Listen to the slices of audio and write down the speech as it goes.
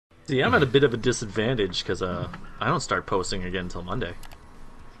See, I'm at a bit of a disadvantage because I don't start posting again until Monday.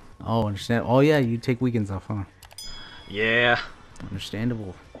 Oh, understand. Oh yeah, you take weekends off, huh? Yeah.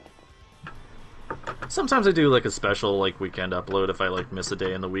 Understandable. Sometimes I do like a special like weekend upload if I like miss a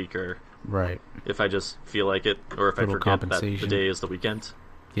day in the week, or Right. if I just feel like it, or if I Little forget that the compensation. day is the weekend.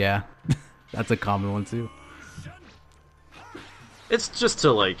 Yeah, that's a common one too. It's just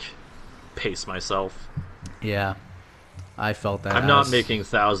to like pace myself. Yeah, I felt that. I'm not making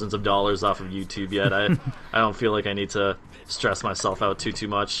thousands of dollars off of YouTube yet. I don't feel like I need to stress myself out too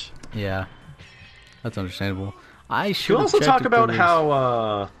much. Yeah, that's understandable. I should Can we also talk about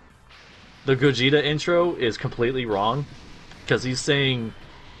how the Gogeta intro is completely wrong? Because he's saying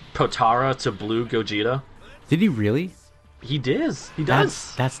Potara to Blue Gogeta. Did he really? He does. He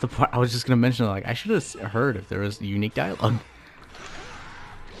does. That's the part I was just gonna mention. Like, I should have heard if there was unique dialogue.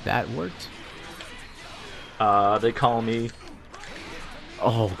 That worked. They call me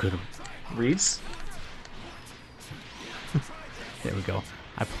Oh, good. Reeds. There we go.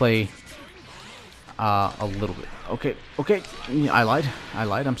 I play a little bit. Okay, okay. I lied.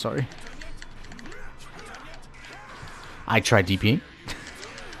 I'm sorry. I tried DPing.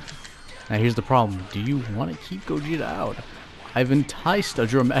 Now here's the problem. Do you want to keep Gogeta out? I've enticed a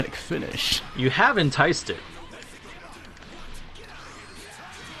dramatic finish. You have enticed it.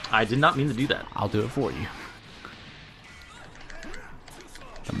 I did not mean to do that. I'll do it for you.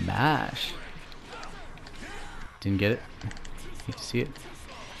 The mash. Didn't get it. Hate to see it.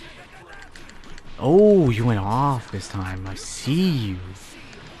 Oh, you went off this time. I see you.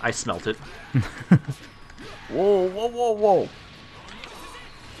 I smelt it. Whoa, whoa, whoa, whoa.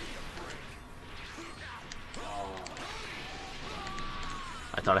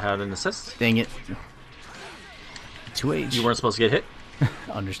 I thought I had an assist. Dang it. 2H. You weren't supposed to get hit.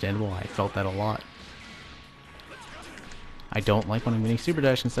 Understandable. I felt that a lot. I don't like when I'm getting super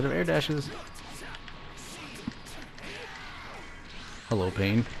dash instead of air dashes. Hello,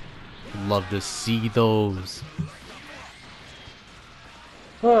 Pain. Love to see those.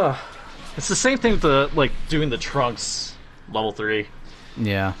 It's the same thing with the like doing the Trunks level 3.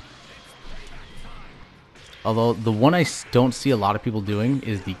 Yeah. Although the one I don't see a lot of people doing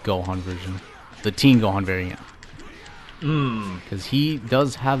is the Gohan version, the Teen Gohan variant. Because he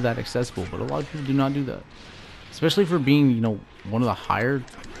does have that accessible, but a lot of people do not do that. Especially for being, you know, one of the higher...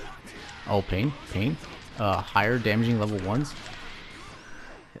 Oh, Pain. Higher damaging level 1s.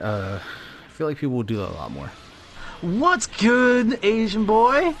 I feel like people will do that a lot more. What's good, Asian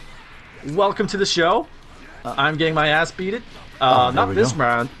boy? Welcome to the show. I'm getting my ass beat. Not this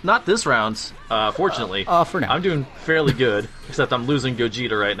round. Not this round. Fortunately. For now. I'm doing fairly good, except I'm losing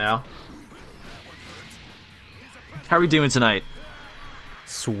Gogeta right now. How are we doing tonight?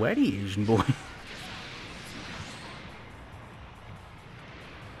 Sweaty Asian boy.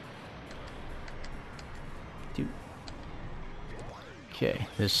 Dude. Okay,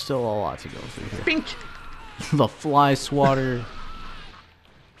 there's still a lot to go through here. Bink! The fly swatter.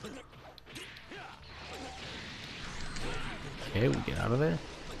 Okay, we get out of there.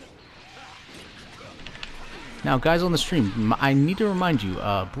 Now, guys on the stream, I need to remind you,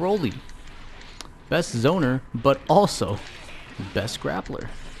 Broly, best zoner, but also best grappler.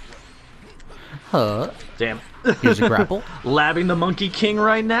 Huh? Damn. Here's a grapple. Labbing the Monkey King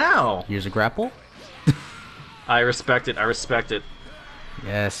right now. Here's a grapple. I respect it. I respect it.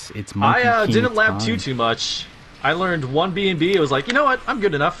 Yes, it's Monkey I King didn't lab time. too much. I learned one B and B. It was like, you know what? I'm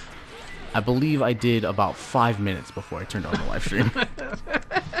good enough. I believe I did about 5 minutes before I turned on the live stream.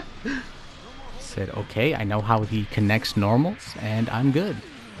 Said, okay, I know how he connects normals, and I'm good.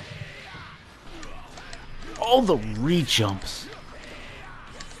 All the re-jumps.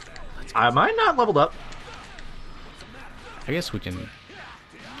 Am I not leveled up? I guess we can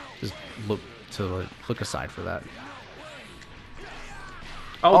just look aside for that.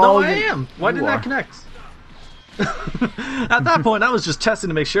 Oh, no, Oh, I you- am. Why you didn't are. that connect? At that point, I was just testing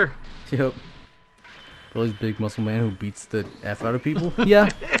to make sure. Yep. Broly's big muscle man who beats the F out of people? Yeah.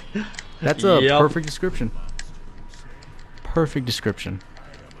 That's a Yep. perfect description. Perfect description.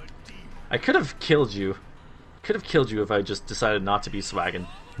 I could have killed you. Could have killed you if I just decided not to be swagging.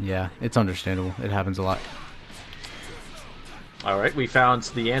 Yeah, it's understandable. It happens a lot. Alright, we found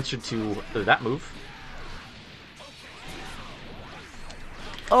the answer to that move.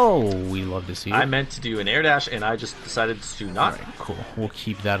 Oh, we love to see it. I meant to do an air dash, and I just decided to not. Alright, cool. We'll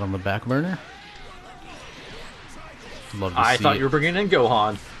keep that on the back burner. Love to I see thought it. you were bringing in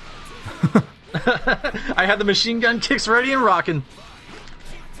Gohan. I had the machine gun kicks ready and rocking.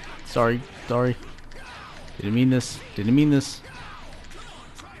 Sorry. Didn't mean this.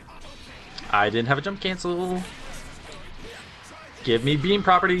 I didn't have a jump cancel. Give me beam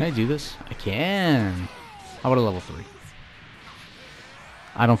property. Can I do this? I can. How about a level 3?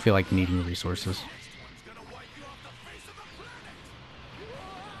 I don't feel like needing resources.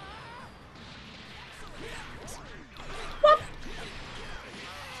 What?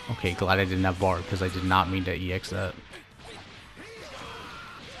 Okay, glad I didn't have bar because I did not mean to EX that.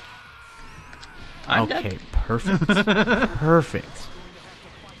 Okay, perfect. Perfect.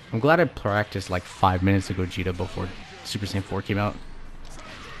 I'm glad I practiced like 5 minutes of Gogeta before Super Saiyan 4 came out.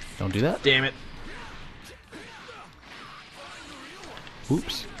 Don't do that. Damn it.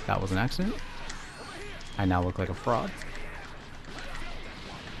 Oops, that was an accident. I now look like a fraud.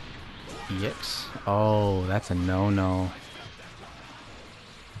 EX. Oh, that's a no-no.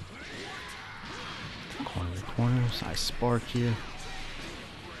 Corner to corners. I spark here.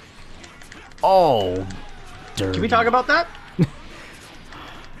 Oh, dirty. Can we talk about that?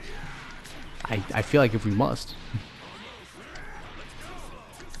 I feel like if we must.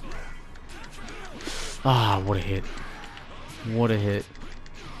 Ah, what a hit. What a hit.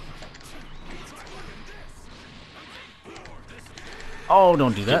 Oh,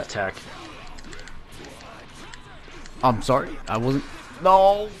 don't do that. Attack. I'm sorry. I wasn't.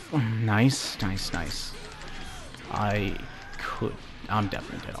 No. Nice, nice, nice. I could. I'm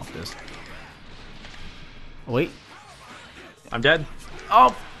definitely dead off this. Wait. I'm dead.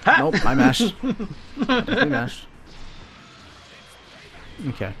 Oh. Ha! Nope, I mashed. Definitely mashed.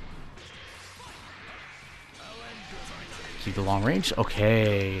 Okay. Keep the long range.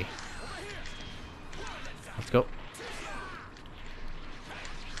 Okay. Let's go.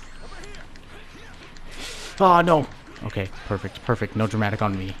 Oh, no. Okay, perfect, perfect. No dramatic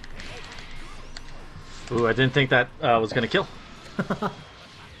on me. Ooh, I didn't think that was going to kill.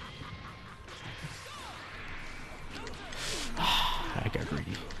 I got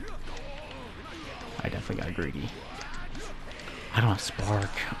greedy. I definitely got greedy. I don't have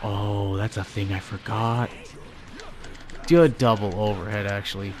spark. Oh, that's a thing I forgot. Do a double overhead,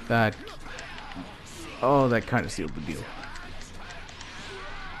 actually. That... Oh, that kind of sealed the deal.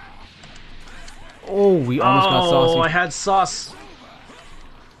 Oh, we almost got saucy. Oh, I had sauce.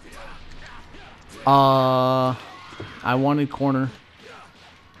 I wanted corner.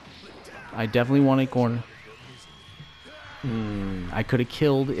 I definitely wanted corner. I could have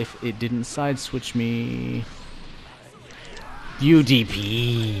killed if it didn't side switch me. You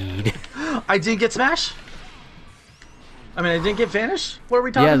DP'd. I didn't get smash? I mean, I didn't get vanish? What are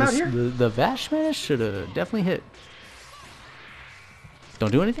we talking about here? The Vash Vanish should have definitely hit.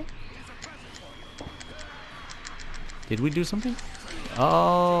 Don't do anything? Did we do something?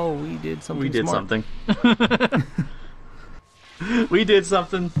 Oh, we did something. We did smart. something. We did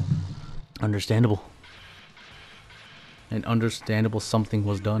something. Understandable. An understandable something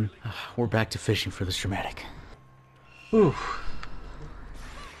was done. We're back to fishing for this dramatic. Ooh.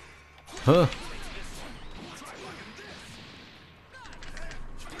 Huh.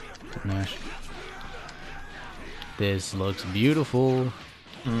 Nash. This looks beautiful.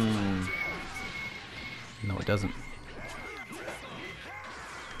 No, it doesn't.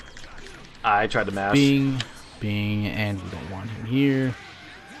 I tried to mash. Bing, bing, and we don't want him here.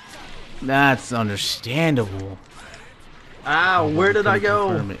 That's understandable. Ow, where did I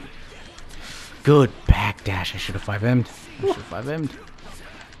go? Good backdash. I should have 5M'd. I should have 5M'd.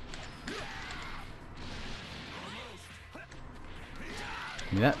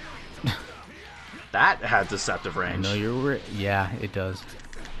 Give me that. That had deceptive range. I know you're right. Yeah, it does.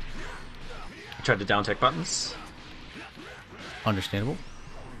 I tried to down tech buttons. Understandable.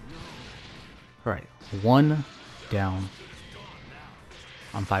 Alright, 1 down.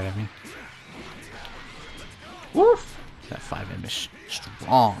 I'm 5M'ing. Woof! That 5M is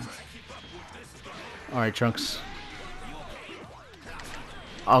strong. Alright, Trunks.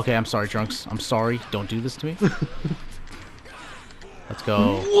 Okay, I'm sorry, Trunks. I'm sorry. Don't do this to me. Let's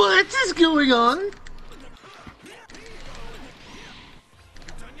go. What is going on?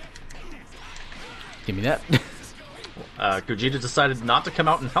 Give me that. Gogeta decided not to come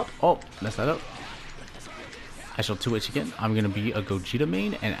out and help. Oh, messed that up. I shall 2H again. I'm going to be a Gogeta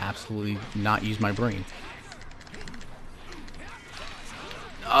main and absolutely not use my brain.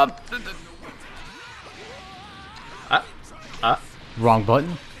 Wrong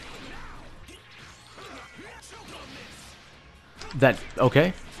button. That,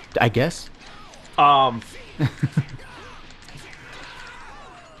 okay, I guess. I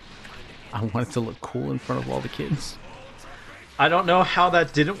want it to look cool in front of all the kids. I don't know how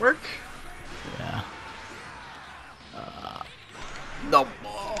that didn't work. Yeah. No.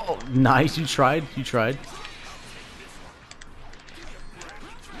 Oh, nice. You tried. You tried.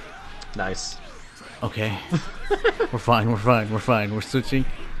 Nice. Okay. We're fine, we're fine, we're fine. We're switching.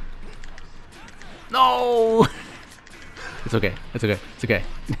 No! It's okay, it's okay, it's okay.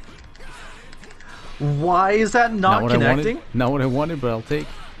 Why is that not connecting? Not what I wanted, but I'll take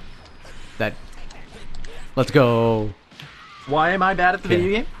that. Let's go. Why am I bad at the video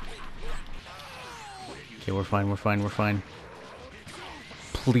game? Okay, we're fine, we're fine, we're fine.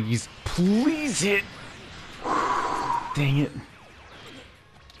 Please, please hit. Dang it.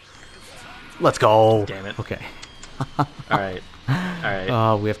 Let's go. Damn it. Okay. Alright.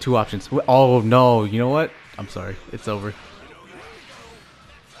 Alright. We have two options. Oh, no. You know what? I'm sorry. It's over.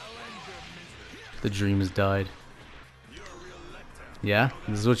 The dream has died. Yeah?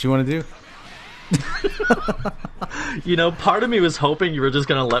 This is what you want to do? You know, part of me was hoping you were just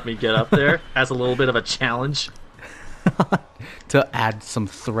going to let me get up there as a little bit of a challenge. To add some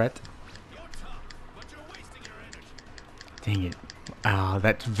threat. Dang it.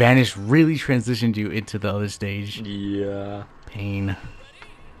 That vanish really transitioned you into the other stage. Yeah. Pain.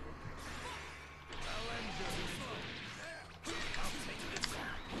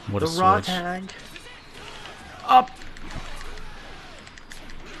 What a switch. Tag. Up.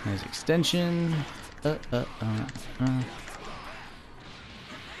 Nice extension.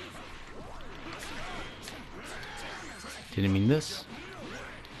 Didn't mean this.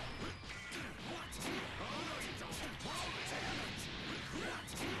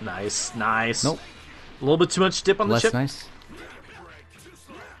 Nice, nice. Nope. A little bit too much dip on the chip. Nice.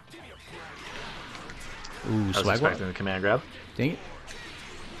 Ooh, I was swag expecting the command grab. Dang it.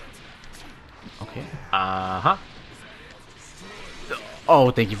 Okay. Uh-huh.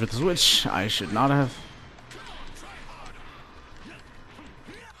 Oh, thank you for the switch. I should not have.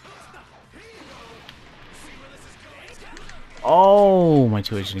 Oh, my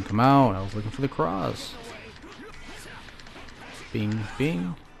 2H didn't come out. I was looking for the cross. Bing,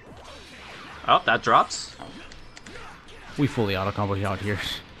 bing. Oh, that drops. We fully auto combo out here.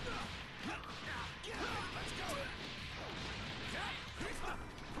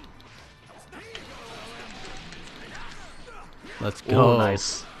 Let's go. Ooh,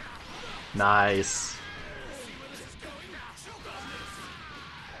 nice. Nice.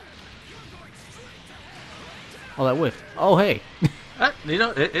 Oh, that whiff. Oh, hey. You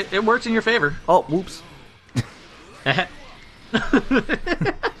know, it works in your favor. Oh, whoops.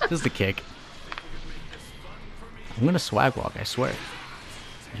 Just a kick. I'm gonna swag walk, I swear.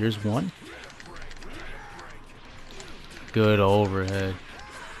 Here's one. Good overhead.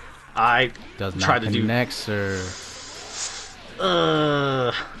 I Does not tried to connect, sir.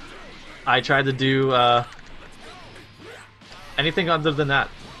 I tried to do anything other than that.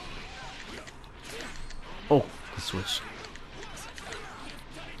 Oh, the switch.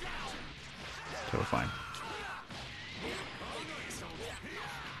 Okay, we're fine.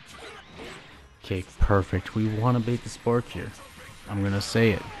 Okay, perfect. We want to bait the spark here. I'm gonna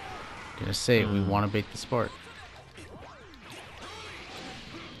say it. We want to bait the spark.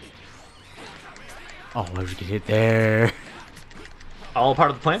 Oh, why would you get hit there? All a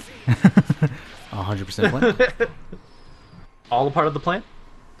part of the plan? 100% plan. All a part of the plan?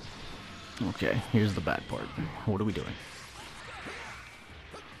 Okay, here's the bad part. What are we doing?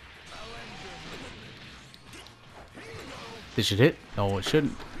 This should hit? No, it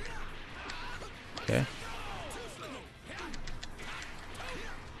shouldn't. Okay.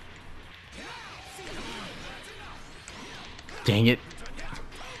 Dang it.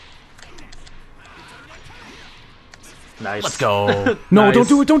 Nice. Let's go. No, Nice. don't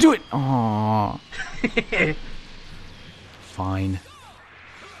do it. Don't do it. Aww. Fine.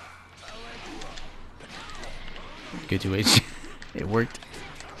 Good 2H. It worked.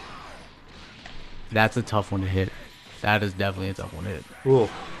 That's a tough one to hit. That is definitely a tough one to hit. Ooh.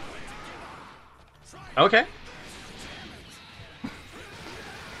 Okay.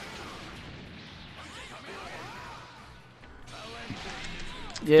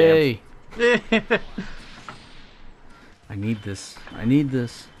 Yay. I need this. I need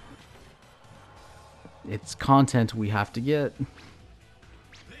this. It's content we have to get.